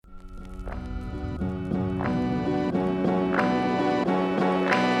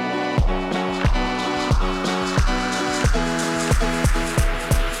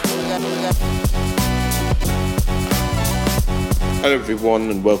Hello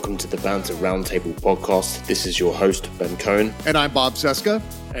everyone and welcome to the Banter Roundtable podcast. This is your host, Ben Cohen. And I'm Bob Seska.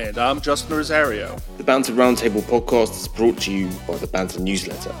 And I'm Justin Rosario. The Banter Roundtable podcast is brought to you by the Banter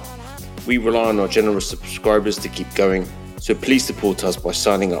newsletter. We rely on our generous subscribers to keep going, so please support us by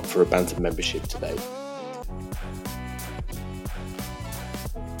signing up for a Banter membership today.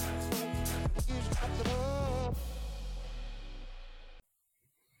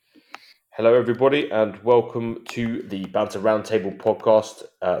 Hello everybody and welcome to the Banter Roundtable podcast.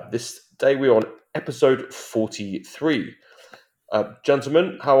 This day we're on episode 43.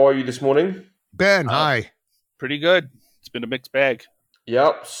 Gentlemen, how are you this morning? Ben, hi. Pretty good. It's been a mixed bag.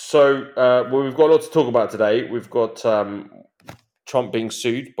 Yep. So, we've got a lot to talk about today. We've got Trump being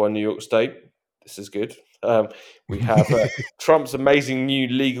sued by New York State. This is good. We have Trump's amazing new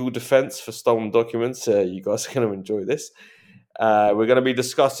legal defense for stolen documents. You guys are going to enjoy this. We're going to be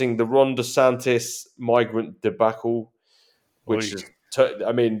discussing the Ron DeSantis migrant debacle, which is,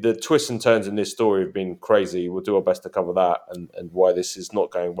 the twists and turns in this story have been crazy. We'll do our best to cover that and why this is not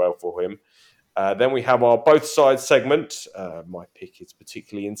going well for him. Then we have our both sides segment. My pick is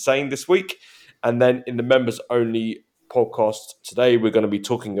particularly insane this week. And then in the members only podcast today, we're going to be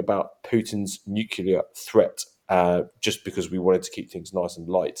talking about Putin's nuclear threat, just because we wanted to keep things nice and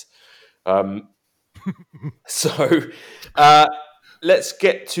light. So let's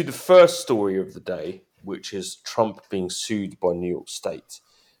get to the first story of the day, which is Trump being sued by New York State.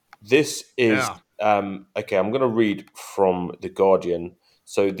 This is, okay, I'm going to read from The Guardian.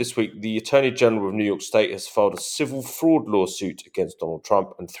 So this week, the Attorney General of New York State has filed a civil fraud lawsuit against Donald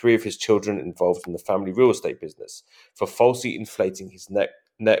Trump and three of his children involved in the family real estate business for falsely inflating his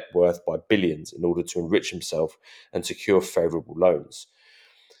net worth by billions in order to enrich himself and secure favorable loans.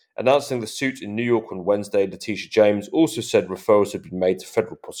 Announcing the suit in New York on Wednesday, Letitia James also said referrals had been made to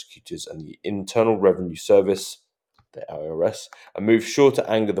federal prosecutors and the Internal Revenue Service, the IRS, a move sure to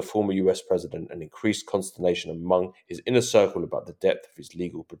anger the former US president and increase consternation among his inner circle about the depth of his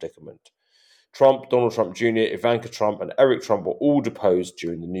legal predicament. Trump, Donald Trump Jr., Ivanka Trump, and Eric Trump were all deposed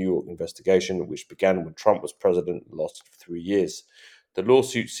during the New York investigation, which began when Trump was president and lasted for 3 years. The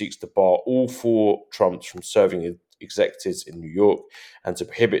lawsuit seeks to bar all four Trumps from serving executives in New York and to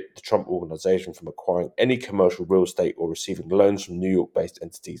prohibit the Trump Organization from acquiring any commercial real estate or receiving loans from New York-based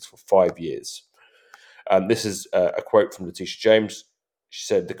entities for 5 years. This is a quote from Letitia James. She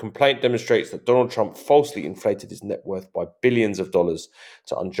said, "The complaint demonstrates that Donald Trump falsely inflated his net worth by billions of dollars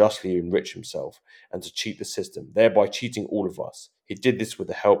to unjustly enrich himself and to cheat the system, thereby cheating all of us. He did this with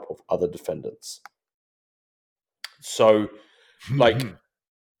the help of other defendants." So,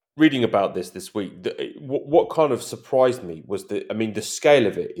 reading about this week, what kind of surprised me was the scale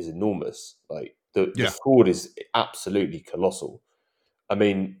of it is enormous. Like the fraud is absolutely colossal. I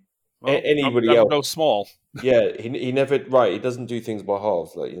mean, anybody else go small. Yeah, he never He doesn't do things by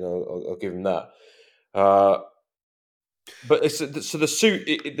halves. Like I'll give him that. But so the suit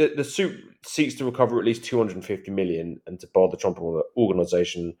the suit seeks to recover at least $250 million and to bar the Trump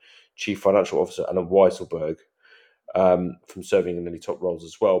Organization chief financial officer Alan Weisselberg from serving in any top roles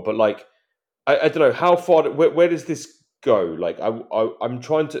as well. But I don't know how far. Where does this go? Like I'm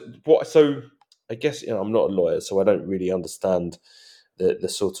trying to So I guess I'm not a lawyer, so I don't really understand the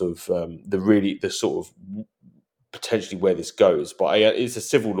sort of potentially where this goes. But it's a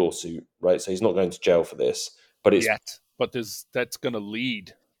civil lawsuit, right? So he's not going to jail for this. But it's But that's going to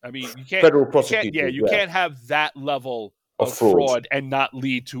lead. I mean, you can't federal prosecutors. You can't have that level of fraud and not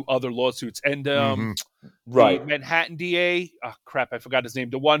lead to other lawsuits. And the Manhattan DA, I forgot his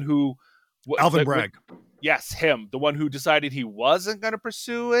name. The one who Alvin Bragg. Yes, him. The one who decided he wasn't going to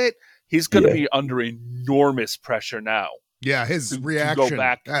pursue it. He's going to be under enormous pressure now. Yeah, his reaction go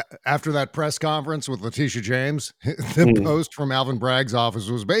back. After that press conference with Letitia James, the post from Alvin Bragg's office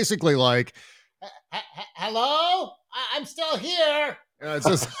was basically like, "Hello, I'm still here." It's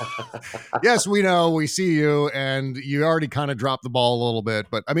just, yes, we know, we see you, and you already kind of dropped the ball a little bit.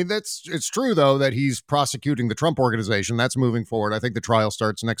 But I mean, it's true though that he's prosecuting the Trump Organization. That's moving forward. I think the trial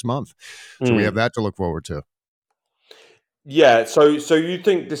starts next month, so we have that to look forward to. Yeah, so you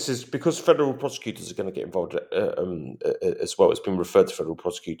think this is because federal prosecutors are going to get involved as well? It's been referred to federal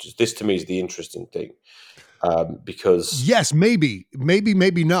prosecutors. This to me is the interesting thing. Because yes, maybe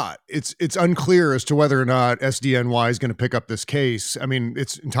not. It's unclear as to whether or not SDNY is going to pick up this case. I mean,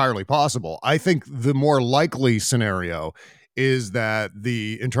 it's entirely possible. I think the more likely scenario is that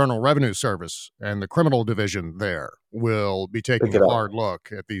the Internal Revenue Service and the criminal division there will be taking a hard look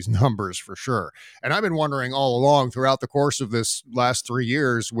at these numbers for sure. And I've been wondering all along throughout the course of this last 3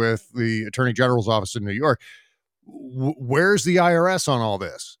 years with the Attorney General's office in New York, where's the IRS on all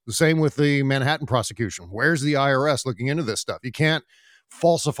this? The same with the Manhattan prosecution. Where's the IRS looking into this stuff? You can't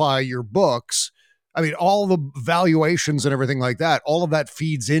falsify your books. I mean, all the valuations and everything like that, all of that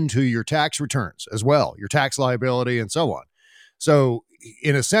feeds into your tax returns as well, your tax liability and so on. So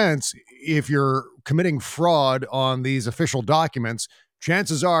in a sense, if you're committing fraud on these official documents,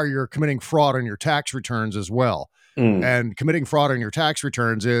 chances are you're committing fraud on your tax returns as well. And committing fraud on your tax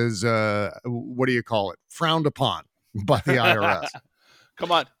returns is, what do you call it? Frowned upon by the IRS.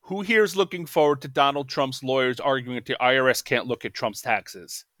 Come on. Who here is looking forward to Donald Trump's lawyers arguing that the IRS can't look at Trump's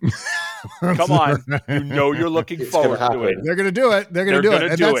taxes? Come on. You know you're looking forward to it. They're going to do it. They're going to do it.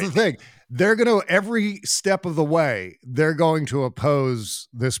 And that's the thing. They're going to, every step of the way, they're going to oppose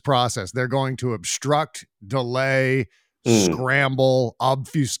this process. They're going to obstruct, delay, scramble,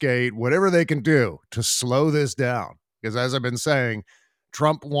 obfuscate, whatever they can do to slow this down. Because as I've been saying,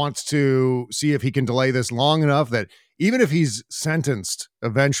 Trump wants to see if he can delay this long enough that even if he's sentenced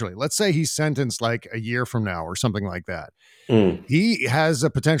eventually, let's say he's sentenced like a year from now or something like that, he has a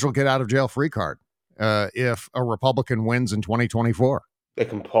potential get out of jail free card if a Republican wins in 2024. They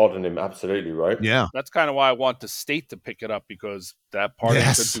can pardon him, absolutely, right? Yeah. That's kind of why I want the state to pick it up, because that party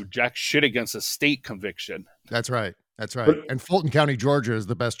could do jack shit against a state conviction. That's right. That's right. And Fulton County, Georgia is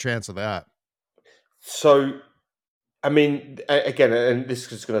the best chance of that. So, I mean, again, and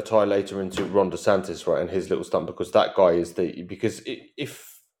this is going to tie later into Ron DeSantis, right, and his little stunt, because that guy is because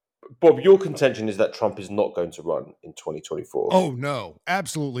if, Bob, your contention is that Trump is not going to run in 2024. Oh, no,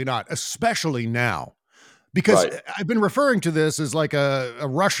 absolutely not, especially now. Because I've been referring to this as like a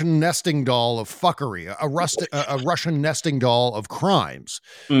Russian nesting doll of fuckery, a Russian nesting doll of crimes.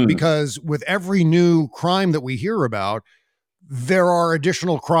 Because with every new crime that we hear about, there are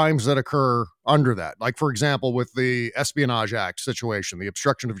additional crimes that occur under that. Like, for example, with the Espionage Act situation, the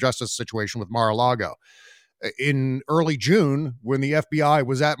obstruction of justice situation with Mar-a-Lago. In early June, when the FBI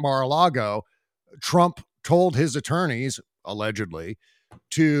was at Mar-a-Lago, Trump told his attorneys, allegedly,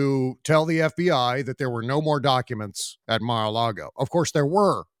 to tell the FBI that there were no more documents at Mar-a-Lago. Of course, there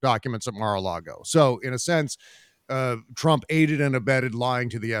were documents at Mar-a-Lago. So, in a sense, Trump aided and abetted lying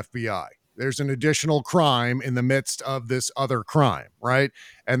to the FBI. There's an additional crime in the midst of this other crime, right?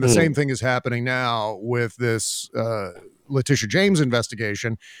 And the same thing is happening now with this Letitia James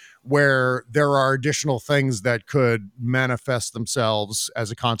investigation, where there are additional things that could manifest themselves as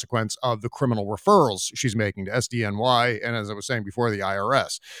a consequence of the criminal referrals she's making to SDNY and, as I was saying before, the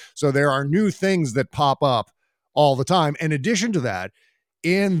IRS. So there are new things that pop up all the time. In addition to that,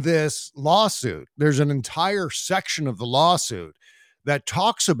 in this lawsuit, there's an entire section of the lawsuit that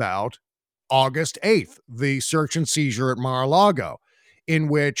talks about August 8th, the search and seizure at Mar-a-Lago, in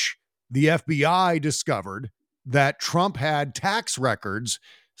which the FBI discovered that Trump had tax records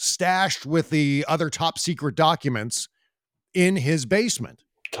stashed with the other top secret documents in his basement.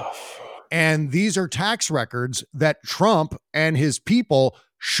 And these are tax records that Trump and his people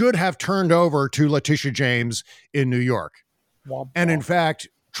should have turned over to Letitia James in New York. And in fact,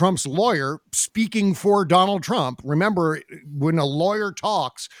 Trump's lawyer, speaking for Donald Trump, remember, when a lawyer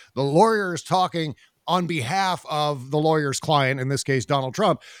talks, the lawyer is talking on behalf of the lawyer's client, in this case, Donald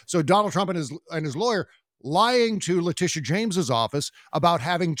Trump. So Donald Trump and his lawyer lying to Letitia James's office about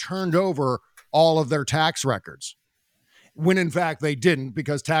having turned over all of their tax records, when in fact they didn't,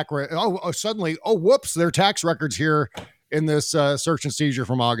 because suddenly, whoops, their tax records here in this search and seizure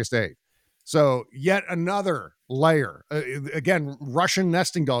from August 8th. So yet another layer. Again, Russian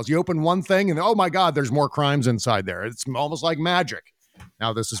nesting dolls. You open one thing and, oh my God, there's more crimes inside there. It's almost like magic.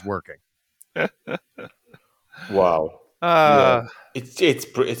 Now this is working. Wow. Yeah.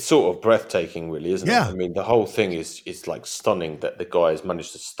 It's sort of breathtaking, really, isn't it? I mean, the whole thing is like stunning that the guy has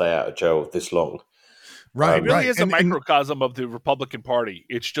managed to stay out of jail this long. Right. It really is a microcosm of the Republican Party.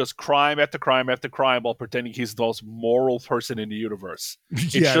 It's just crime after crime after crime while pretending he's the most moral person in the universe.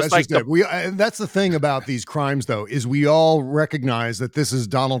 It's just like that's the thing about these crimes, though, is we all recognize that this is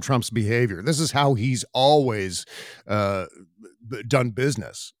Donald Trump's behavior. This is how he's always done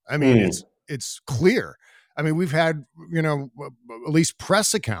business. I mean, it's clear. I mean, we've had, at least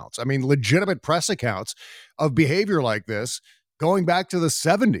press accounts. I mean, legitimate press accounts of behavior like this going back to the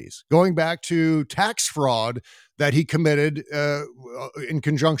 70s, going back to tax fraud that he committed in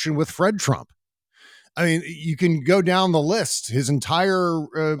conjunction with Fred Trump. I mean, you can go down the list, his entire,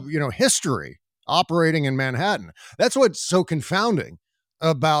 history operating in Manhattan. That's what's so confounding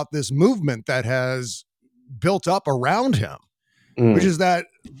about this movement that has built up around him, which is that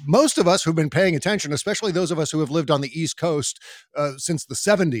most of us who've been paying attention, especially those of us who have lived on the East Coast since the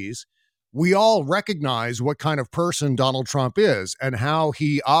 70s, we all recognize what kind of person Donald Trump is and how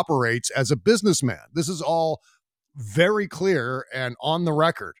he operates as a businessman. This is all very clear and on the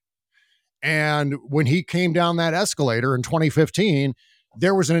record. And when he came down that escalator in 2015,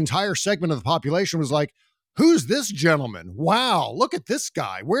 there was an entire segment of the population was like, who's this gentleman? Wow, look at this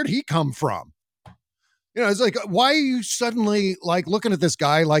guy. Where'd he come from? It's like, why are you suddenly like looking at this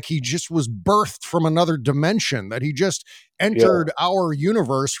guy like he just was birthed from another dimension, that he just entered our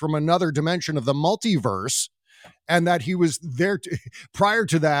universe from another dimension of the multiverse, and that he was there prior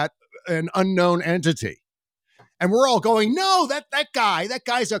to that, an unknown entity? And we're all going, no, that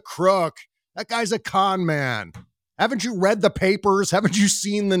guy's a crook. That guy's a con man. Haven't you read the papers? Haven't you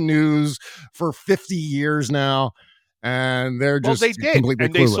seen the news for 50 years now? And they're just they did, completely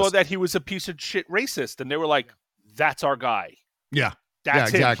and clueless. They saw that he was a piece of shit racist, and they were like, "That's our guy." Yeah,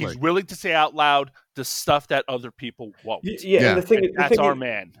 that's exactly. him. He's willing to say out loud the stuff that other people won't. And the thing, that's our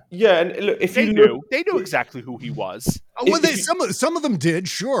man. Yeah, and look, if they knew exactly who he was. Well, some of them did,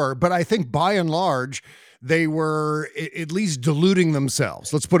 sure, but I think by and large they were at least deluding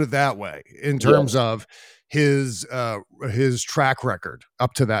themselves. Let's put it that way in terms of his track record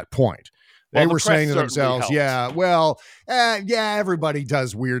up to that point. They were saying to themselves, everybody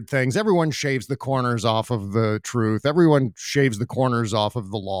does weird things. Everyone shaves the corners off of the truth. Everyone shaves the corners off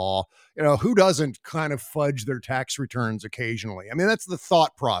of the law. Who doesn't kind of fudge their tax returns occasionally? I mean, that's the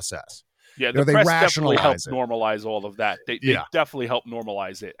thought process. Yeah, the press definitely helped normalize all of that. They definitely helped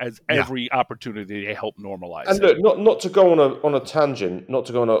normalize it. As every opportunity, they help normalize it. And look, not to go on a tangent, not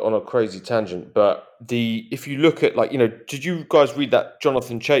to go on a crazy tangent, but if you look at did you guys read that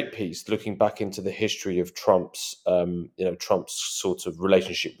Jonathan Chait piece looking back into the history of Trump's sort of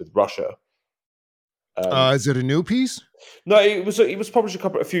relationship with Russia? Is it a new piece? No, it was published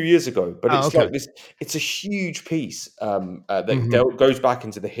a few years ago, but it's like this. It's a huge piece that goes back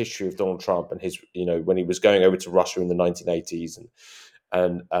into the history of Donald Trump and his, when he was going over to Russia in the 1980s,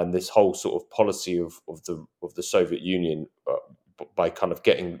 and this whole sort of policy of the Soviet Union by kind of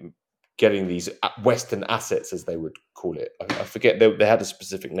getting these Western assets, as they would call it. I forget they had a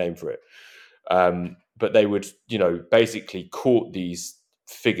specific name for it, but they would basically court these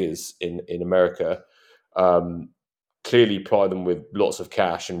figures in America. Clearly ply them with lots of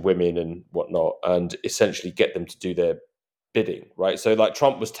cash and women and whatnot, and essentially get them to do their bidding, right? So like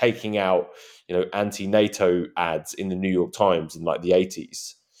Trump was taking out, anti-NATO ads in the New York Times in like the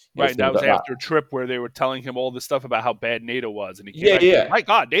 80s. Right, that was after a trip where they were telling him all this stuff about how bad NATO was, and he came back and, my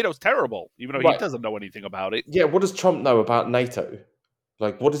God, NATO's terrible, even though he doesn't know anything about it. Yeah, what does Trump know about NATO?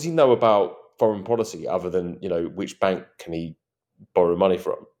 Like, what does he know about foreign policy other than which bank can he borrow money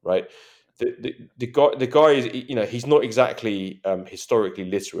from, right? The guy is, he's not exactly historically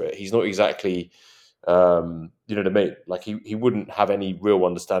literate. He's not exactly, you know what I mean? Like he wouldn't have any real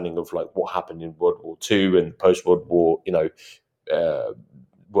understanding of like what happened in World War II and post World War,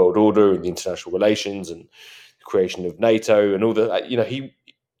 world order and the international relations and the creation of NATO and all that.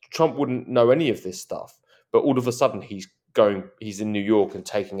 Trump wouldn't know any of this stuff, but all of a sudden he's in New York and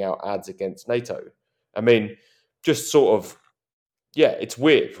taking out ads against NATO. I mean, just sort of. Yeah, it's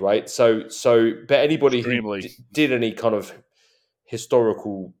weird, right? So, but anybody who did any kind of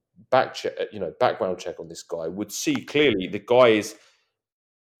historical background check on this guy would see clearly the guy is,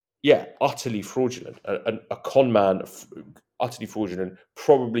 utterly fraudulent, a con man, utterly fraudulent,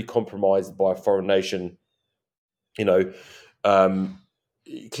 probably compromised by a foreign nation. Clear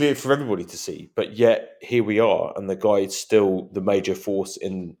for everybody to see, but yet here we are, and the guy is still the major force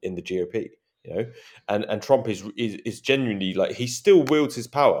in the GOP. And Trump is genuinely like he still wields his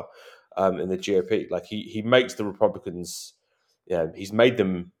power in the GOP. Like he makes the Republicans, he's made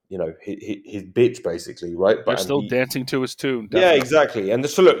them, his bitch basically, right? But they're still dancing to his tune. Definitely. Yeah, exactly. And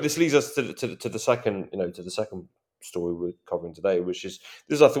so look, this leads us to the second, to the second story we're covering today, which is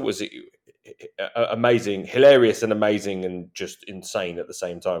this I thought was amazing, hilarious, and amazing, and just insane at the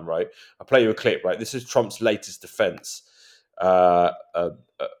same time. Right? I'll play you a clip. Right, this is Trump's latest defense about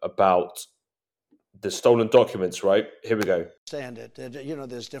the stolen documents, right? Here we go. Understand it.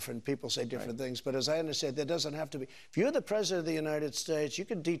 There's different people say different things, but as I understand, there doesn't have to be. If you're the president of the United States, you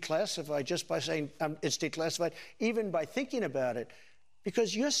can declassify just by saying it's declassified, even by thinking about it,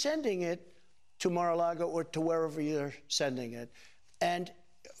 because you're sending it to Mar-a-Lago or to wherever you're sending it. And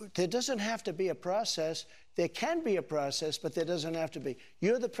there doesn't have to be a process. There can be a process, but there doesn't have to be.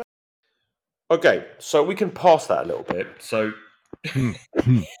 You're the president. Okay, so we can pass that a little bit. So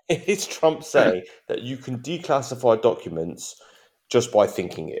it's Trump saying that you can declassify documents just by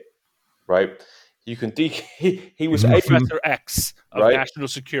thinking it, right? You can he was Professor X of national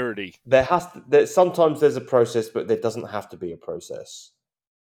security. Sometimes there's a process, but there doesn't have to be a process.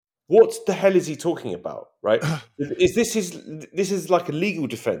 What the hell is he talking about, right? This is like a legal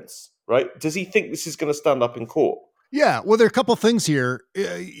defense, right? Does he think this is going to stand up in court? Yeah, well, there are a couple things here.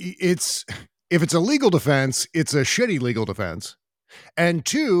 If it's a legal defense, it's a shitty legal defense. And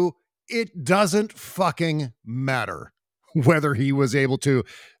two, it doesn't fucking matter whether he was able to,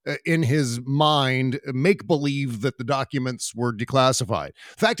 in his mind, make believe that the documents were declassified.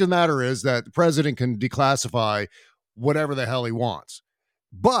 Fact of the matter is that the president can declassify whatever the hell he wants.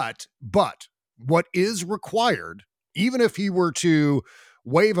 But what is required, even if he were to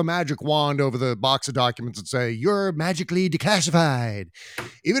wave a magic wand over the box of documents and say, you're magically declassified,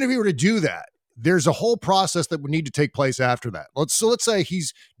 even if he were to do that, there's a whole process that would need to take place after that. Let's say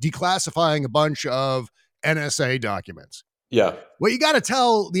he's declassifying a bunch of NSA documents. Yeah. Well, you got to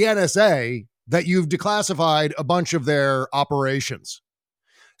tell the NSA that you've declassified a bunch of their operations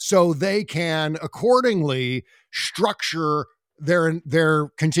so they can accordingly structure their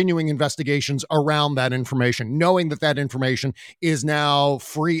continuing investigations around that information, knowing that information is now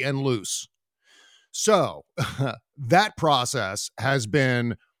free and loose. So that process has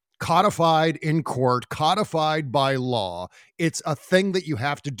been codified in court, codified by law. It's a thing that you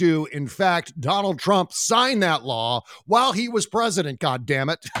have to do. In fact, Donald Trump signed that law while he was president, God damn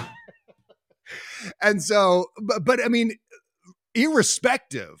it. And so, but I mean,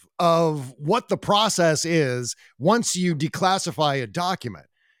 irrespective of what the process is, once you declassify a document,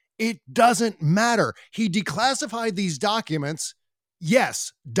 it doesn't matter. He declassified these documents,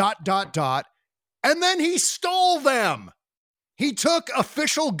 yes, ... and then he stole them. He took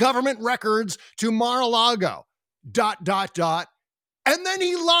official government records to Mar-a-Lago, ... and then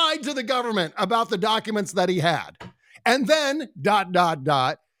he lied to the government about the documents that he had. And then ...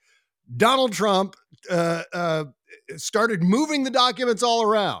 Donald Trump started moving the documents all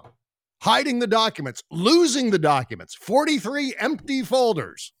around, hiding the documents, losing the documents, 43 empty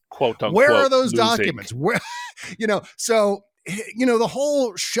folders. Quote unquote. Where are those losing. documents? Where, so, the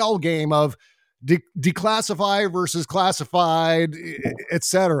whole shell game of declassify versus classified,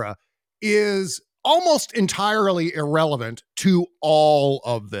 etc., is almost entirely irrelevant to all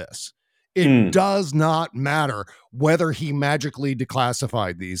of this. It does not matter whether he magically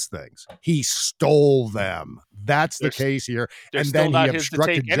declassified these things. He stole them. That's the case here. And then he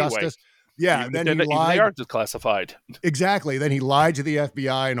obstructed justice. Anyway. Yeah, even then he lied. They are declassified. Exactly. Then he lied to the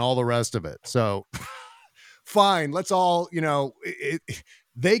FBI and all the rest of it. So fine, let's all,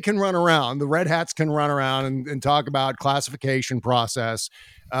 they can run around. The red hats can run around and talk about classification process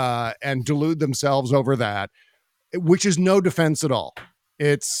and delude themselves over that, which is no defense at all.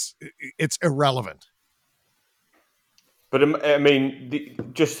 It's irrelevant. But I mean,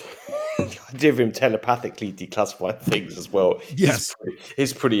 just the idea of him telepathically declassifying things as well. Yes,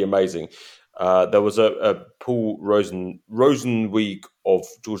 is pretty amazing. There was a Paul Rosenweig of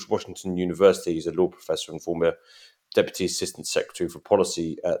George Washington University. He's a law professor and former Deputy Assistant Secretary for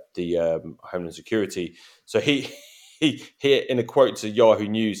Policy at the Homeland Security. So he in a quote to Yahoo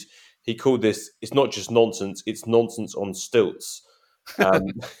News, he called this, it's not just nonsense, it's nonsense on stilts.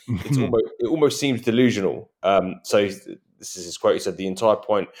 It almost seems delusional. So this is his quote. He said, the entire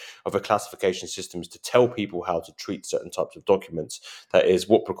point of a classification system is to tell people how to treat certain types of documents. That is,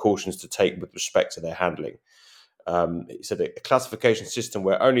 what precautions to take with respect to their handling. He said, a classification system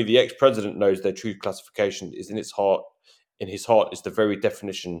where only the ex-president knows their true classification is in his heart is the very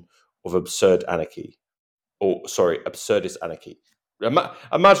definition of absurd anarchy. Absurdist anarchy.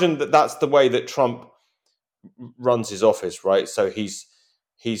 Imagine that's the way that Trump runs his office, right? So he's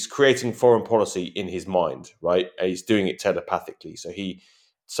creating foreign policy in his mind, right? And he's doing it telepathically.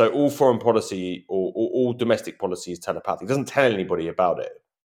 So all foreign policy or all domestic policy is telepathic. He doesn't tell anybody about it,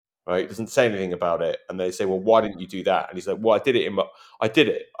 right? He doesn't say anything about it. And they say, well, why didn't you do that? And he's like, well, I did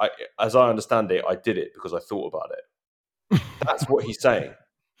it. As I understand it, I did it because I thought about it. That's what he's saying.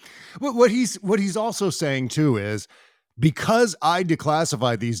 What he's also saying too is, because I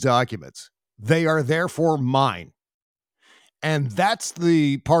declassified these documents, they are therefore mine. And that's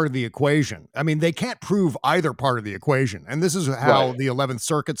the part of the equation. I mean, they can't prove either part of the equation. And this is how the 11th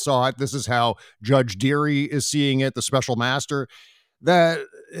Circuit saw it. This is how Judge Deary is seeing it, the special master, that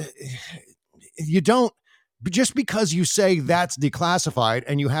you don't, just because you say that's declassified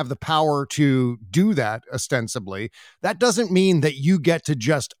and you have the power to do that ostensibly, that doesn't mean that you get to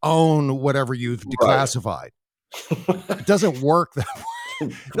just own whatever you've declassified. It doesn't work that way.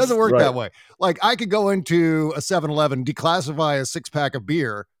 It doesn't work that way. Like, I could go into a 7-Eleven, declassify a 6-pack of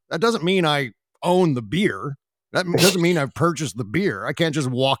beer. That doesn't mean I own the beer. That doesn't mean I've purchased the beer. I can't just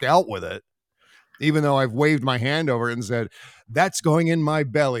walk out with it, even though I've waved my hand over it and said, that's going in my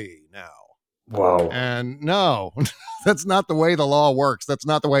belly now. Wow. And no, that's not the way the law works. That's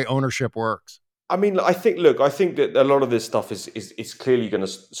not the way ownership works. I mean, I think that a lot of this stuff is clearly going to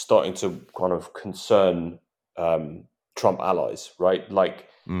starting to kind of concern Trump allies, right? Like,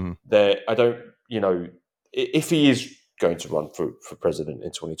 I don't, if he is going to run for president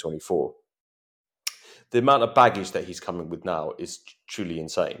in 2024, the amount of baggage that he's coming with now is truly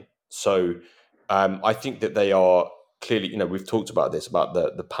insane. So I think that they are clearly, we've talked about this, about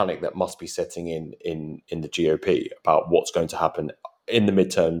the panic that must be setting in the GOP about what's going to happen in the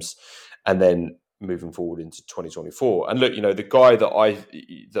midterms and then moving forward into 2024. And look, the guy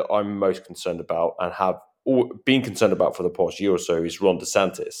that I'm most concerned about and have been concerned about for the past year or so is Ron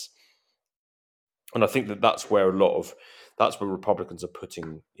DeSantis. And I think that's where Republicans are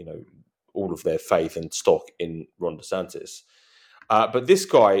putting, all of their faith and stock in Ron DeSantis. But this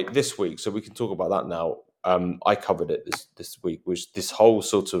guy this week, so we can talk about that now. I covered it this week, was this whole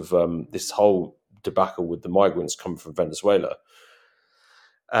sort of this whole debacle with the migrants coming from Venezuela.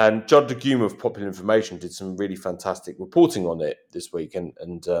 And Judd Legume of Popular Information did some really fantastic reporting on it this week, and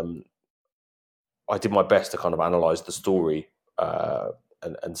I did my best to kind of analyze the story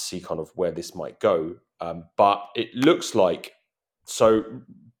and see kind of where this might go. But it looks like the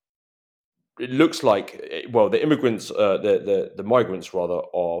immigrants, the migrants rather,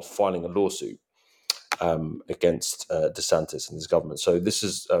 are filing a lawsuit against DeSantis and his government. So this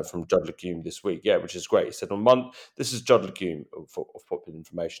is from Judd Legume this week, which is great. He said on Monday, this is Judd Legume of Popular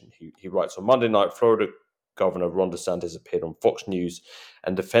Information. He writes, on Monday night, Florida Governor Ron DeSantis appeared on Fox News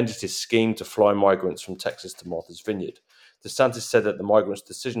and defended his scheme to fly migrants from Texas to Martha's Vineyard. DeSantis said that the migrants'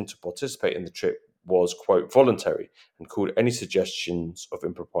 decision to participate in the trip was, quote, voluntary, and called any suggestions of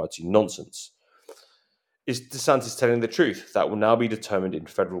impropriety nonsense. Is DeSantis telling the truth? That will now be determined in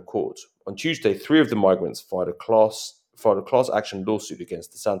federal court. On Tuesday, 3 of the migrants filed a class action lawsuit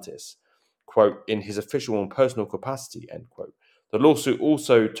against DeSantis, quote, in his official and personal capacity, end quote. The lawsuit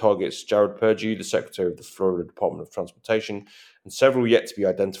also targets Jared Perdue, the Secretary of the Florida Department of Transportation, and several yet to be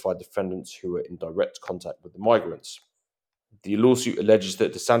identified defendants who were in direct contact with the migrants. The lawsuit alleges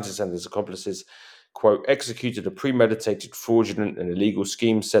that DeSantis and his accomplices, quote, executed a premeditated, fraudulent and illegal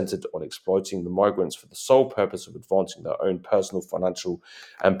scheme centered on exploiting the migrants for the sole purpose of advancing their own personal, financial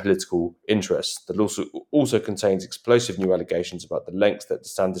and political interests. The lawsuit also contains explosive new allegations about the lengths that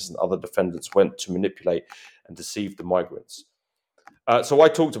DeSantis and other defendants went to manipulate and deceive the migrants. So I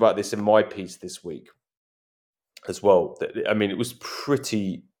talked about this in my piece this week as well. I mean, it was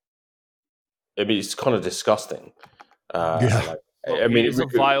it's kind of disgusting. He's a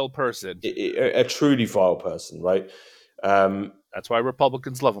vile person. A truly vile person, right? That's why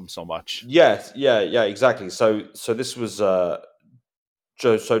Republicans love him so much. Yeah, exactly. So this was so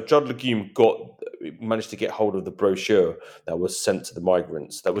Judd Legume managed to get hold of the brochure that was sent to the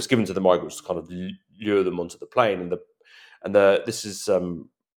migrants, that was given to the migrants to kind of lure them onto the plane, and this is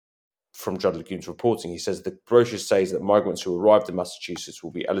from Judd Legume's reporting. He says the brochure says that migrants who arrived in Massachusetts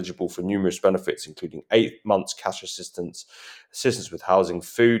will be eligible for numerous benefits, including 8 months cash assistance with housing,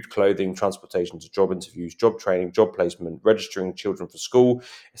 food, clothing, transportation to job interviews, job training, job placement, registering children for school,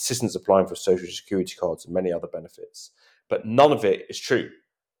 assistance applying for social security cards, and many other benefits. But none of it is true,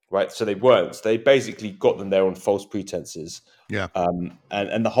 right? So they basically got them there on false pretenses. Yeah.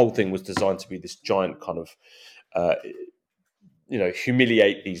 And the whole thing was designed to be this giant kind of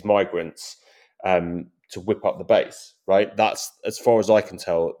humiliate these migrants to whip up the base, right? That's, as far as I can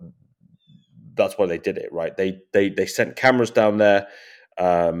tell, that's why they did it, right? They sent cameras down there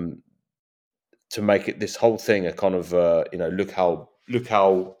to make it this whole thing a kind of look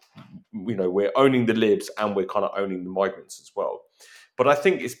how we're owning the libs and we're kind of owning the migrants as well. But I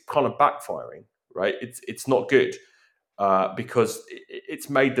think it's kind of backfiring, right? It's not good because it's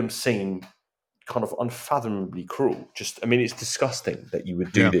made them seem kind of unfathomably cruel. It's disgusting that you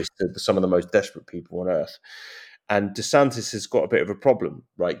would do this to some of the most desperate people on earth. And DeSantis has got a bit of a problem,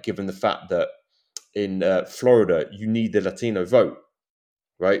 right? Given the fact that in Florida, you need the Latino vote,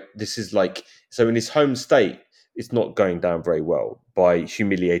 right? This is so in his home state, it's not going down very well by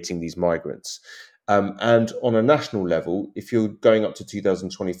humiliating these migrants. And on a national level, if you're going up to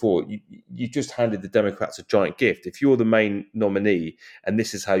 2024, you just handed the Democrats a giant gift. If you're the main nominee and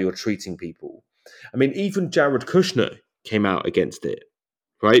this is how you're treating people, even Jared Kushner came out against it,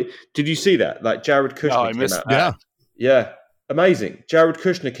 right? Did you see that? Jared Kushner I missed out. that. Yeah, amazing. Jared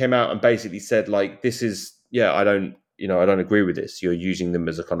Kushner came out and basically said, this is, I don't agree with this. You're using them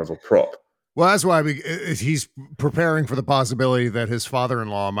as a kind of a prop. Well, that's why he's preparing for the possibility that his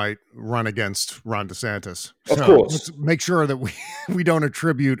father-in-law might run against Ron DeSantis. Of course. Let's make sure that we don't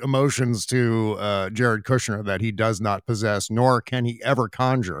attribute emotions to Jared Kushner that he does not possess, nor can he ever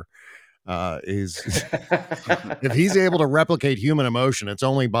conjure. Is if he's able to replicate human emotion, it's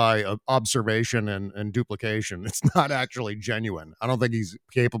only by observation and duplication. It's not actually genuine. I don't think he's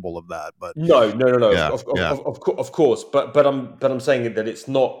capable of that. But no. Yeah, Of course, but I'm saying that it's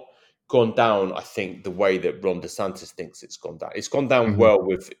not gone down. I think the way that Ron DeSantis thinks it's gone down. It's gone down well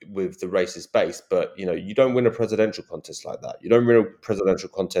with the racist base, but you don't win a presidential contest like that. You don't win a presidential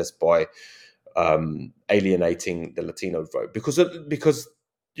contest by alienating the Latino vote because a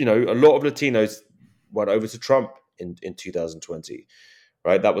lot of Latinos went over to Trump in 2020,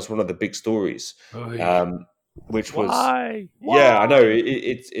 right? That was one of the big stories, which was Why? yeah, I know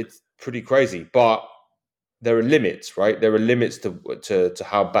it's pretty crazy, but there are limits, right? There are limits to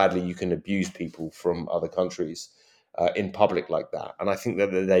how badly you can abuse people from other countries in public like that, and I think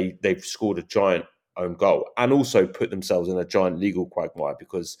that they've scored a giant own goal and also put themselves in a giant legal quagmire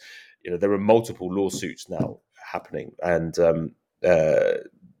because there are multiple lawsuits now happening, and the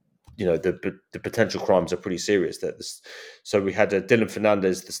potential crimes are pretty serious. So we had Dylan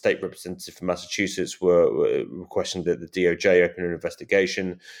Fernandez, the state representative from Massachusetts, were requesting that the DOJ open an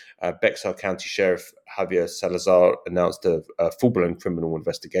investigation. Bexar County Sheriff Javier Salazar announced a full-blown criminal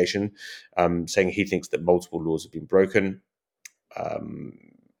investigation, saying he thinks that multiple laws have been broken.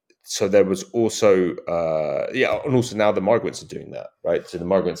 So there was also, and also now the migrants are doing that, right? So the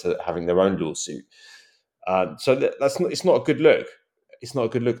migrants are having their own lawsuit. So it's not a good look. It's not a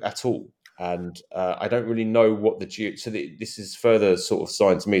good look at all. And I don't really know what this is further sort of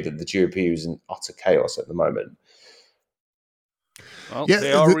sign to me that the GOP is in utter chaos at the moment. Well,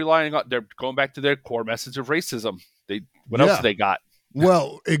 they are relying on, they're going back to their core message of racism. What else do they got?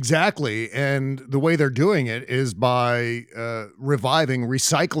 Well, exactly. And the way they're doing it is by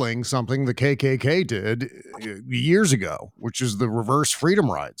recycling something the KKK did years ago, which is the reverse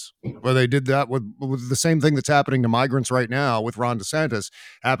freedom rides, where they did that with the same thing that's happening to migrants right now with Ron DeSantis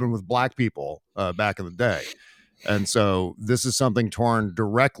happened with black people back in the day. And so this is something torn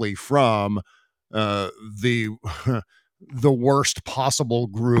directly from the worst possible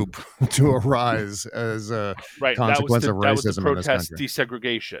group to arise as a consequence of racism that was the protest in this country.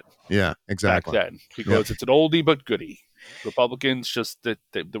 Desegregation. Yeah, exactly. Back then, because it's an oldie but goodie. Republicans just the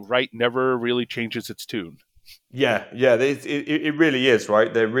right never really changes its tune. Yeah, it really is,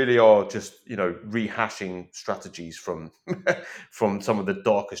 right? They really are just rehashing strategies from from some of the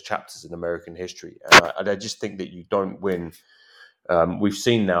darkest chapters in American history, and I just think that you don't win. We've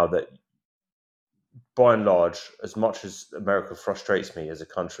seen now that, by and large, as much as America frustrates me as a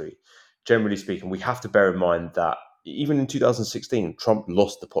country, generally speaking, we have to bear in mind that even in 2016, Trump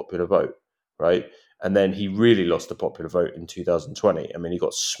lost the popular vote, right? And then he really lost the popular vote in 2020. I mean, he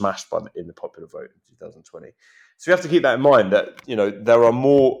got smashed in the popular vote in 2020. So we have to keep that in mind that there are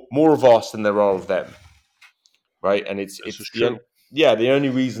more of us than there are of them, right? And it's true. The only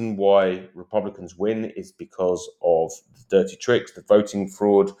reason why Republicans win is because of the dirty tricks, the voting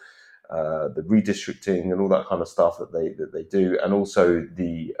fraud, the redistricting, and all that kind of stuff that they do, and also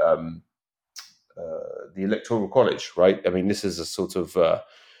the electoral college, right? I mean, this is a sort of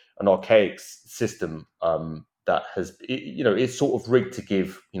an archaic system that has, it's sort of rigged to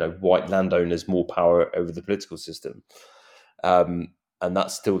give white landowners more power over the political system, and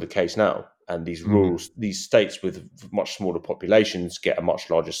that's still the case now. And these these states with much smaller populations get a much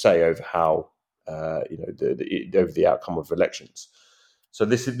larger say over how over the outcome of elections. So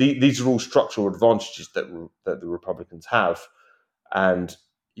these are all structural advantages that the Republicans have, and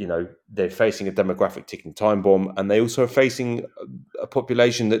they're facing a demographic ticking time bomb, and they also are facing a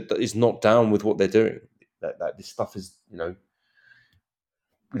population that is not down with what they're doing. That this stuff is we don't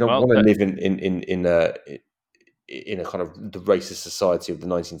want to live in a kind of the racist society of the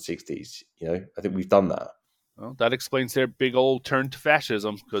 1960s. I think we've done that. Well, that explains their big old turn to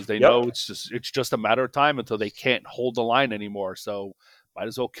fascism, because they know it's just a matter of time until they can't hold the line anymore. So might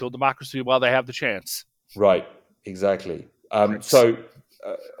as well kill democracy while they have the chance. Right, exactly. So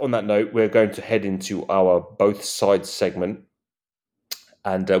on that note, we're going to head into our both sides segment,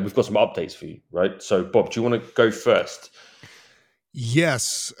 and we've got some updates for you, right? So Bob, do you want to go first?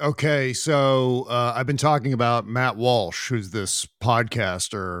 Yes. Okay. So I've been talking about Matt Walsh, who's this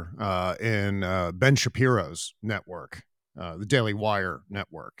podcaster in Ben Shapiro's network, the Daily Wire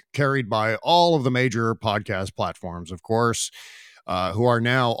network, carried by all of the major podcast platforms, of course, who are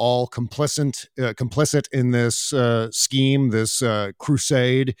now all complicit in this scheme, this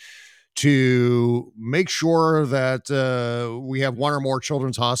crusade to make sure that we have one or more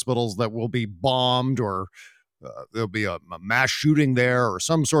children's hospitals that will be bombed, or there'll be a mass shooting there or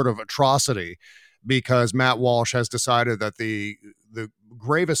some sort of atrocity, because Matt Walsh has decided that the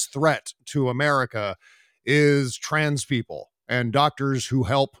gravest threat to America is trans people and doctors who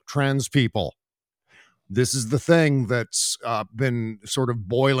help trans people. This is the thing that's been sort of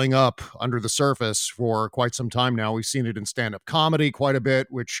boiling up under the surface for quite some time now. We've seen it in stand-up comedy quite a bit,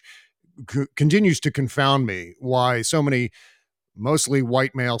 which continues to confound me, why so many mostly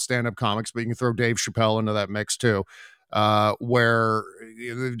white male stand-up comics, but you can throw Dave Chappelle into that mix too, where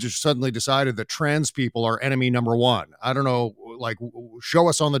they've just suddenly decided that trans people are enemy number one. I don't know, like, show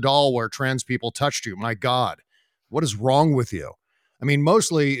us on the doll where trans people touched you. My God, what is wrong with you? I mean,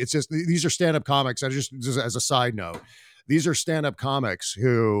 mostly it's just, these are stand-up comics. Just as a side note, these are stand-up comics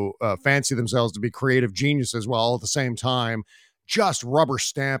who fancy themselves to be creative geniuses while at the same time just rubber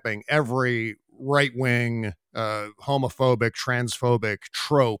stamping every right-wing, homophobic, transphobic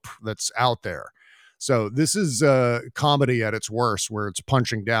trope that's out there. So this is comedy at its worst, where it's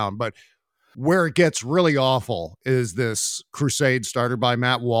punching down. But where it gets really awful is this crusade started by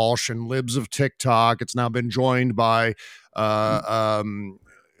Matt Walsh and libs of TikTok. It's now been joined by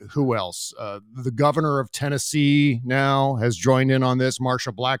who else? The governor of Tennessee now has joined in on this.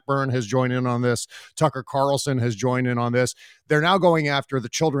 Marsha Blackburn has joined in on this. Tucker Carlson has joined in on this. They're now going after the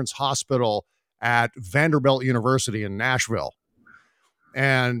Children's Hospital at Vanderbilt University in Nashville.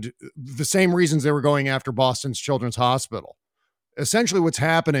 And the same reasons they were going after Boston's Children's Hospital. Essentially what's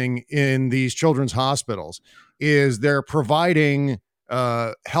happening in these children's hospitals is they're providing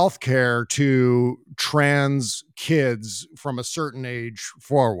health care to trans kids from a certain age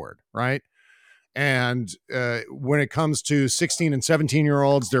forward, right? And when it comes to 16 and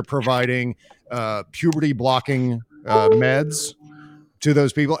 17-year-olds, they're providing puberty blocking meds to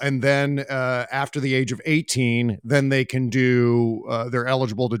those people. And then after the age of 18, then they can do, they're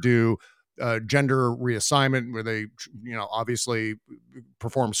eligible to do gender reassignment, where they, obviously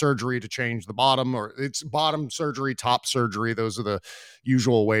perform surgery to change the bottom, or it's bottom surgery, top surgery. Those are the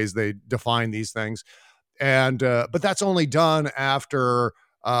usual ways they define these things. And, but that's only done after,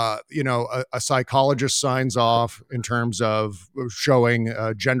 a psychologist signs off in terms of showing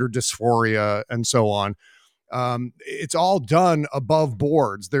gender dysphoria and so on. It's all done above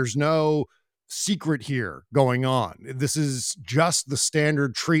boards. There's no secret here going on. This is just the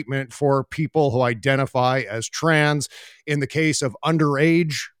standard treatment for people who identify as trans. In the case of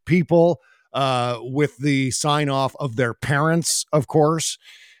underage people, with the sign off of their parents, of course.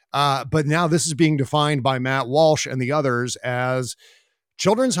 But now this is being defined by Matt Walsh and the others as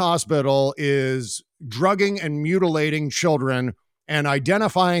Children's Hospital is drugging and mutilating children and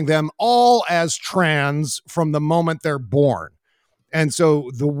identifying them all as trans from the moment they're born. And so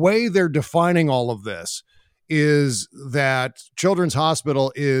the way they're defining all of this is that Children's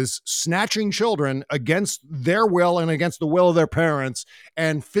Hospital is snatching children against their will and against the will of their parents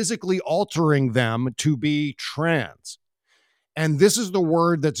and physically altering them to be trans. And this is the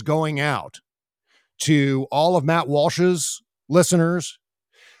word that's going out to all of Matt Walsh's listeners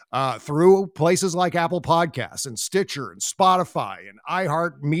through places like Apple Podcasts and Stitcher and Spotify and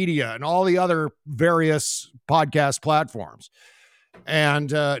iHeartMedia and all the other various podcast platforms.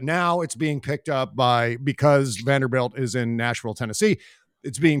 And now it's being picked up because Vanderbilt is in Nashville, Tennessee,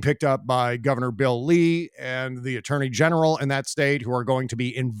 it's being picked up by Governor Bill Lee and the Attorney General in that state, who are going to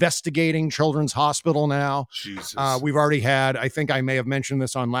be investigating Children's Hospital now. Jesus. We've already had, I think I may have mentioned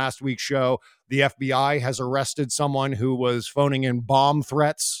this on last week's show, the FBI has arrested someone who was phoning in bomb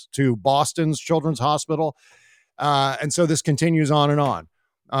threats to Boston's Children's Hospital. And so this continues on and on.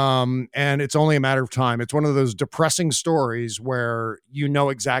 And it's only a matter of time. It's one of those depressing stories where you know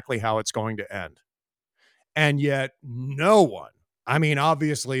exactly how it's going to end. And yet no one, I mean,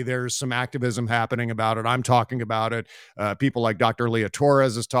 obviously there's some activism happening about it. I'm talking about it. People like Dr. Leah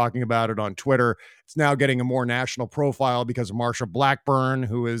Torres is talking about it on Twitter. It's now getting a more national profile because of Marsha Blackburn,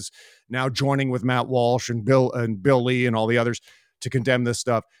 who is now joining with Matt Walsh and Bill Lee and all the others to condemn this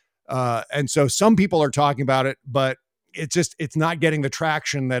stuff. And so some people are talking about it, but it's not getting the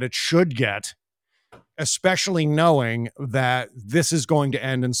traction that it should get, especially knowing that this is going to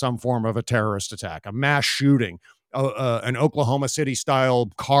end in some form of a terrorist attack, a mass shooting, an Oklahoma City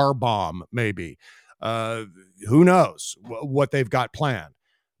style car bomb, maybe. Who knows what they've got planned.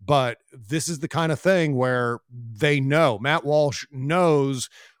 But this is the kind of thing where they know, Matt Walsh knows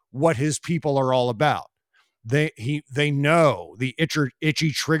what his people are all about. They know the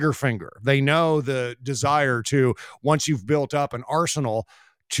itchy trigger finger. They know the desire to, once you've built up an arsenal,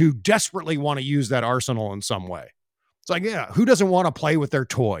 to desperately want to use that arsenal in some way. It's like, yeah, who doesn't want to play with their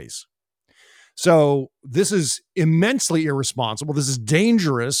toys? So this is immensely irresponsible. This is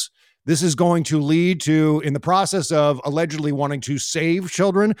dangerous. This is going to lead to, in the process of allegedly wanting to save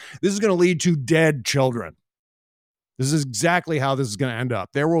children, this is going to lead to dead children. This is exactly how this is going to end up.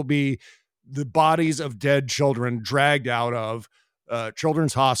 There will be the bodies of dead children dragged out of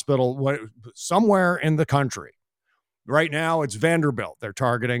Children's Hospital somewhere in the country. Right now, it's Vanderbilt they're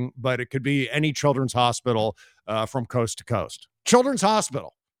targeting, but it could be any children's hospital from coast to coast. Children's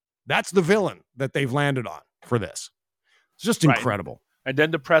Hospital. That's the villain that they've landed on for this. It's just incredible. And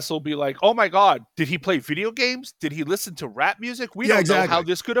then the press will be like, oh my God, did he play video games? Did he listen to rap music? We don't know how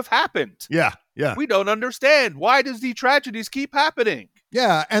this could have happened. Yeah. We don't understand. Why does these tragedies keep happening?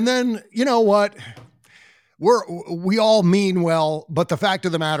 Yeah. And then, you know what? We all mean well, but the fact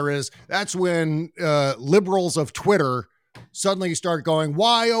of the matter is that's when liberals of Twitter suddenly start going,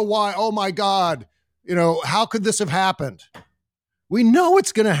 why, oh my God, how could this have happened? We know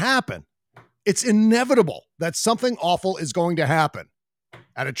it's going to happen. It's inevitable that something awful is going to happen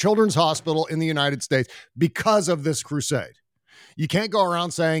at a children's hospital in the United States because of this crusade. You can't go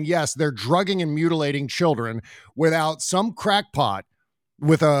around saying, yes, they're drugging and mutilating children without some crackpot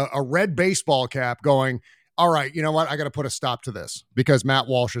with a red baseball cap going, all right, you know what? I got to put a stop to this because Matt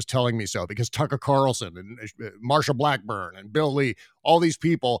Walsh is telling me so, because Tucker Carlson and Marsha Blackburn and Bill Lee, all these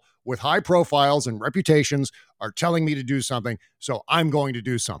people with high profiles and reputations are telling me to do something, so I'm going to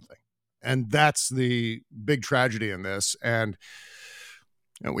do something. And that's the big tragedy in this. And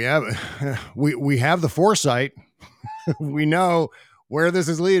we have the foresight. We know where this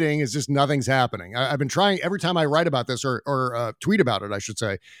is leading. It's just nothing's happening. I've been trying every time I write about this or tweet about it, I should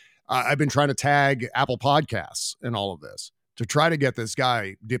say. I've been trying to tag Apple Podcasts in all of this to try to get this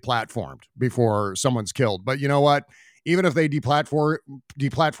guy deplatformed before someone's killed. But you know what? Even if they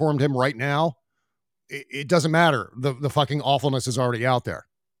deplatformed him right now, it doesn't matter. The fucking awfulness is already out there.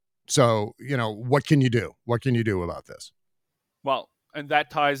 So, what can you do? What can you do about this? Well, and that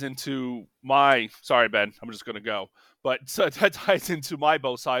ties into sorry, Ben, I'm just going to go. But so that ties into my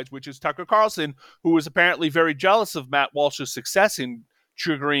both sides, which is Tucker Carlson, who is apparently very jealous of Matt Walsh's success in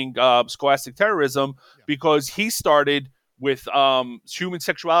triggering scholastic terrorism because he started with human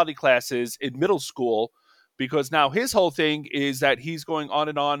sexuality classes in middle school, because now his whole thing is that he's going on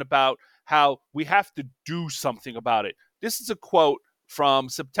and on about how we have to do something about it. This is a quote from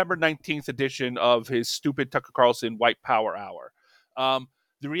September 19th edition of his stupid Tucker Carlson White Power Hour.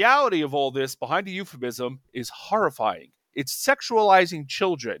 The reality of all this, behind the euphemism, is horrifying. It's sexualizing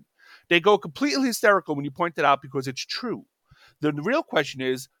children. They go completely hysterical when you point it out because it's true. The real question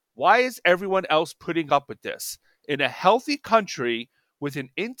is, why is everyone else putting up with this? In a healthy country with an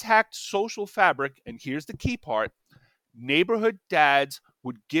intact social fabric, and here's the key part, neighborhood dads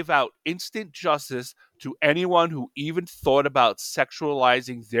would give out instant justice to anyone who even thought about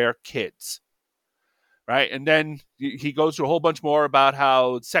sexualizing their kids. Right? And then he goes through a whole bunch more about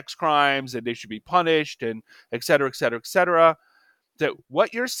how sex crimes and they should be punished and et cetera, et cetera, et cetera. That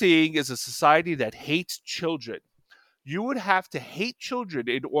what you're seeing is a society that hates children. You would have to hate children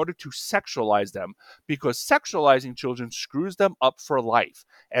in order to sexualize them, because sexualizing children screws them up for life.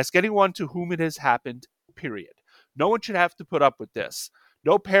 Ask anyone to whom it has happened, period. No one should have to put up with this.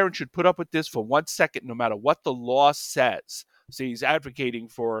 No parent should put up with this for 1 second, no matter what the law says. See, he's advocating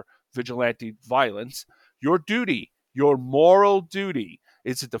for vigilante violence. Your duty, your moral duty,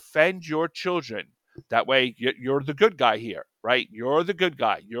 is to defend your children. That way, you're the good guy here, right? You're the good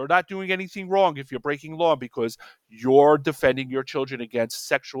guy. You're not doing anything wrong if you're breaking law because you're defending your children against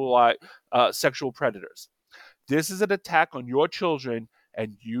sexual predators. This is an attack on your children,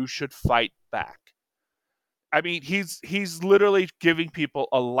 and you should fight back. I mean, he's literally giving people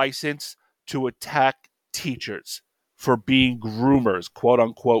a license to attack teachers for being groomers, quote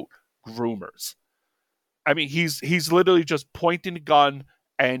unquote groomers. I mean, he's literally just pointing the gun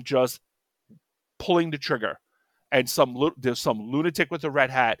and just pulling the trigger, and there's some lunatic with a red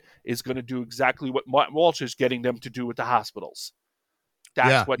hat is going to do exactly what Martin Walsh is getting them to do with the hospitals.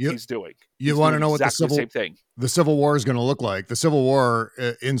 That's what he's doing. You want to know what same thing. The Civil War is going to look like? The Civil War,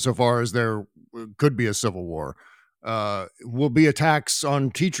 insofar as there could be a civil war, will be attacks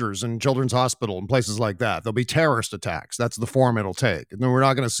on teachers and Children's Hospital and places like that. There'll be terrorist attacks. That's the form it'll take. And then we're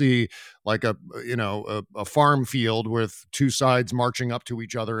not going to see like a farm field with two sides marching up to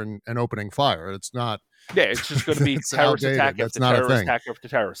each other and opening fire. It's not. Yeah, it's just going to be terrorist attack after terrorist attack after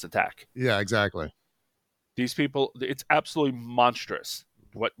terrorist attack. Yeah, exactly. These people, it's absolutely monstrous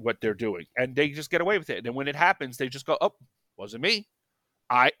what they're doing, and they just get away with it. And then when it happens, they just go, "Oh, wasn't me.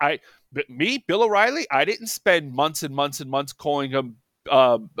 Bill O'Reilly. I didn't spend months and months and months calling him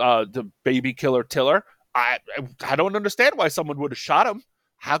the baby killer Tiller. I don't understand why someone would have shot him.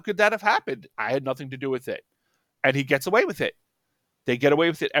 How could that have happened? I had nothing to do with it." And he gets away with it. They get away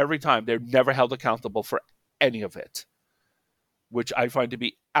with it every time. They're never held accountable for any of it, which I find to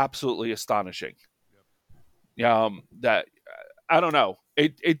be absolutely astonishing. That I don't know.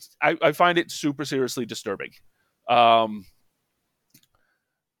 I find it super seriously disturbing. I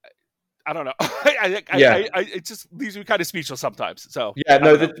don't know. It just leaves me kind of speechless sometimes. So yeah,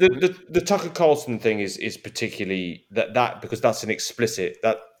 no, the Tucker Carlson thing is particularly that because that's an explicit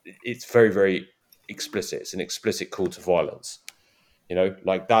it's very, very explicit. It's an explicit call to violence.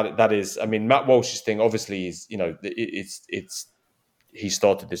 Like that is. I mean, Matt Walsh's thing obviously is it's he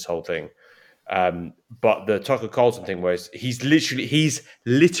started this whole thing. But the Tucker Carlson thing, where he's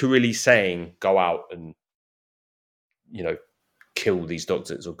literally saying, go out and kill these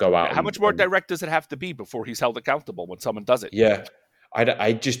doctors or go out. How much more direct does it have to be before he's held accountable when someone does it? Yeah,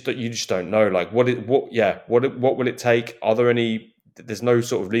 you just don't know. Like what will it take? Are there any? There's no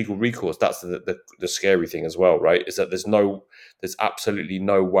sort of legal recourse. That's the scary thing as well, right? Is that there's absolutely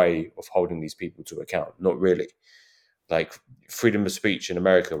no way of holding these people to account. Not really. Like freedom of speech in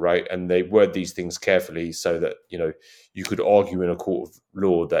America, right? And they word these things carefully so that you could argue in a court of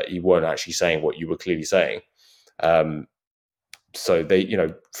law that you weren't actually saying what you were clearly saying. So they,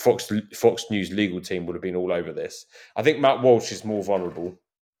 Fox News legal team would have been all over this. I think Matt Walsh is more vulnerable.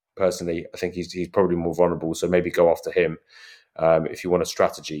 Personally, I think he's probably more vulnerable. So maybe go after him if you want a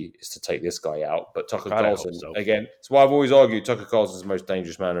strategy is to take this guy out. But Tucker Carlson, again, it's why I've always argued Tucker Carlson is the most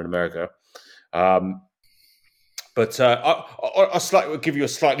dangerous man in America. But I'll give you a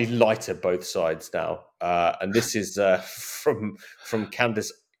slightly lighter both sides now, and this is from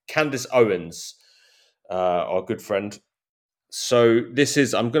Candace Owens, our good friend. So this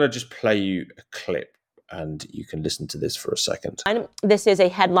is. I'm going to just play you a clip, and you can listen to this for a second. This is a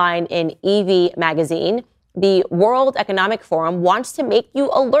headline in EV magazine. The World Economic Forum wants to make you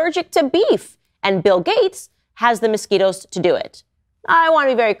allergic to beef, and Bill Gates has the mosquitoes to do it. I want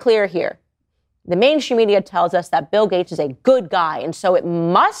to be very clear here. The mainstream media tells us that Bill Gates is a good guy, and so it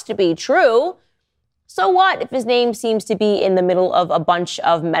must be true. So what if his name seems to be in the middle of a bunch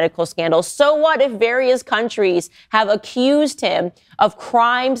of medical scandals? So what if various countries have accused him of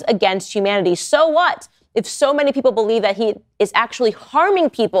crimes against humanity? So what if so many people believe that he is actually harming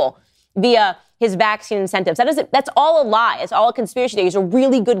people via his vaccine incentives? That's all a lie. It's all a conspiracy theory. He's a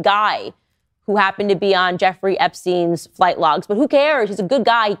really good guy who happened to be on Jeffrey Epstein's flight logs. But who cares? He's a good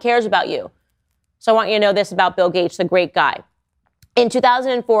guy. He cares about you. So I want you to know this about Bill Gates, the great guy. In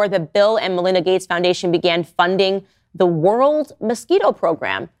 2004, the Bill and Melinda Gates Foundation began funding the World Mosquito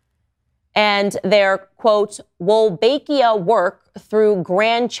Program and their, quote, Wolbachia work through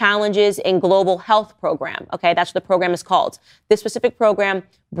grand challenges in global health program. Okay, that's what the program is called. This specific program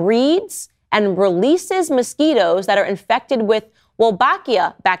breeds and releases mosquitoes that are infected with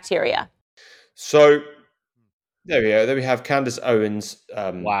Wolbachia bacteria. So there we go. There we have Candace Owens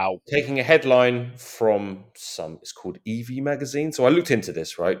taking a headline from it's called EV magazine. So I looked into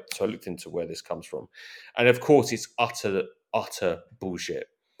this, right? So I looked into where this comes from. And of course, it's utter bullshit.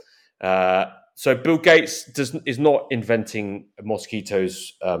 So Bill Gates is not inventing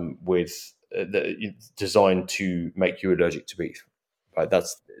mosquitoes designed to make you allergic to beef. Right?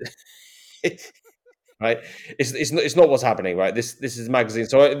 That's... Right, it's not what's happening. Right, this is a magazine.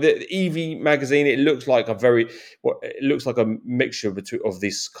 So the EV magazine, it looks like a mixture of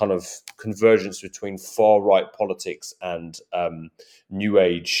this kind of convergence between far right politics and new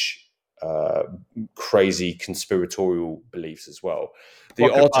age crazy conspiratorial beliefs as well.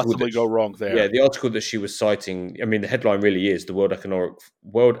 What could possibly go wrong there? Yeah, the article that she was citing. I mean, the headline really is the World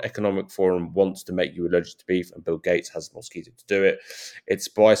Economic Forum wants to make you allergic to beef, and Bill Gates has a mosquito to do it. It's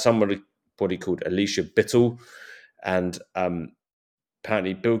by somebody called Alicia Bittle, and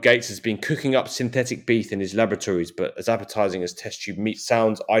apparently Bill Gates has been cooking up synthetic beef in his laboratories, but as appetizing as test tube meat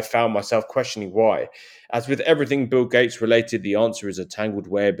sounds, I found myself questioning why. As with everything Bill Gates related, the answer is a tangled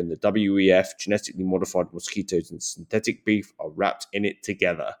web, and the WEF, genetically modified mosquitoes and synthetic beef, are wrapped in it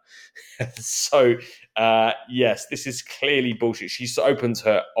together. So yes, this is clearly bullshit. She opens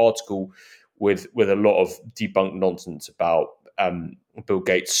her article with a lot of debunked nonsense about Bill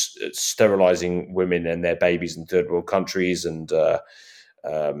Gates sterilizing women and their babies in third world countries and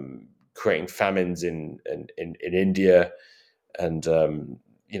creating famines in India. And,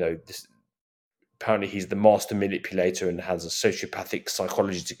 apparently he's the master manipulator and has a sociopathic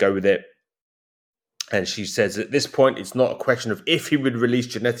psychology to go with it. And she says at this point, it's not a question of if he would release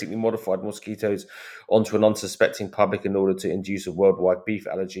genetically modified mosquitoes onto an unsuspecting public in order to induce a worldwide beef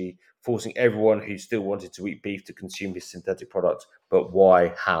allergy, forcing everyone who still wanted to eat beef to consume his synthetic product, but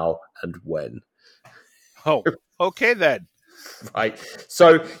why, how, and when. Oh, okay then. Right.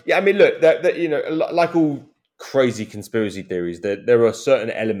 So, yeah, I mean, look, like all crazy conspiracy theories, there are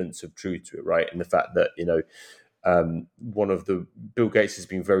certain elements of truth to it, right? And the fact that, one of the Bill Gates has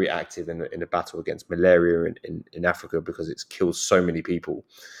been very active in a battle against malaria in Africa because it's killed so many people.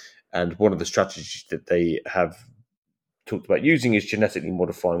 And one of the strategies that they have talked about using is genetically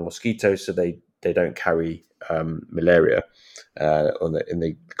modifying mosquitoes so they don't carry malaria and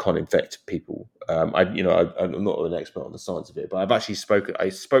they can't infect people. I'm not an expert on the science of it, but I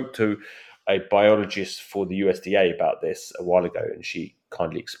spoke to a biologist for the USDA about this a while ago, and she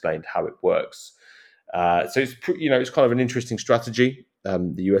kindly explained how it works. So it's kind of an interesting strategy.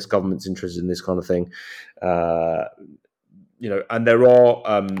 The US government's interested in this kind of thing, and there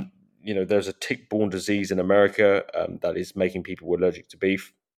are. There's a tick-borne disease in America that is making people allergic to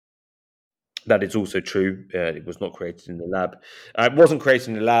beef. That is also true. It was not created in the lab. It wasn't created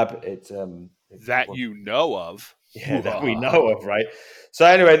in the lab. You know of. Yeah, that we know of, right? So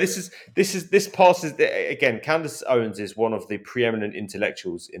anyway, this passes again. Candace Owens is one of the preeminent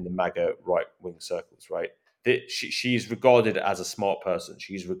intellectuals in the MAGA right-wing circles, right? She is regarded as a smart person.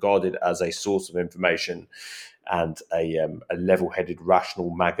 She's regarded as a source of information and a level-headed,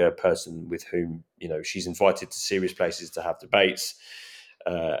 rational MAGA person with whom she's invited to serious places to have debates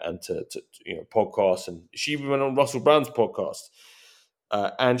and to podcasts. And she even went on Russell Brand's podcast.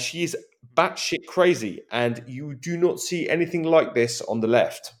 And she's batshit crazy, and you do not see anything like this on the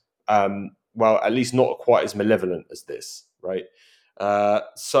left. Well, at least not quite as malevolent as this, right?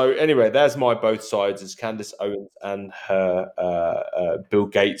 So anyway, there's my both sides. It's Candace Owens and her Bill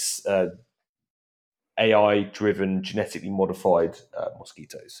Gates AI-driven, genetically modified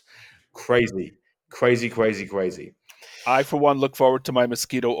mosquitoes. Crazy. I, for one, look forward to my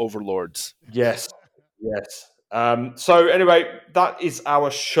mosquito overlords. Yes. So anyway, that is our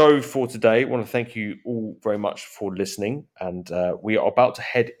show for today. I want to thank you all very much for listening. And we are about to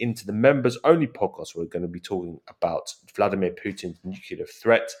head into the members-only podcast. We're going to be talking about Vladimir Putin's nuclear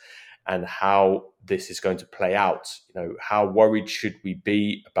threat and how this is going to play out. How worried should we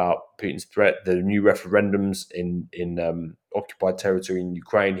be about Putin's threat? The new referendums in occupied territory in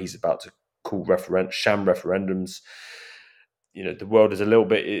Ukraine. He's about to call sham referendums. The world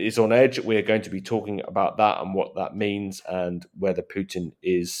is on edge. We're going to be talking about that and what that means, and whether Putin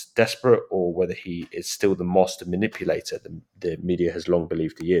is desperate or whether he is still the master manipulator the media has long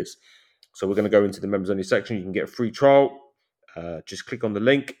believed he is. So we're going to go into the members only section. You can get a free trial. Just click on the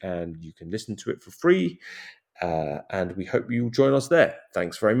link and you can listen to it for free. And we hope you'll join us there.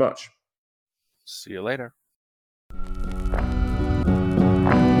 Thanks very much. See you later.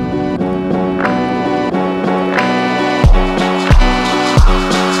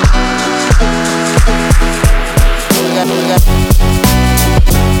 We got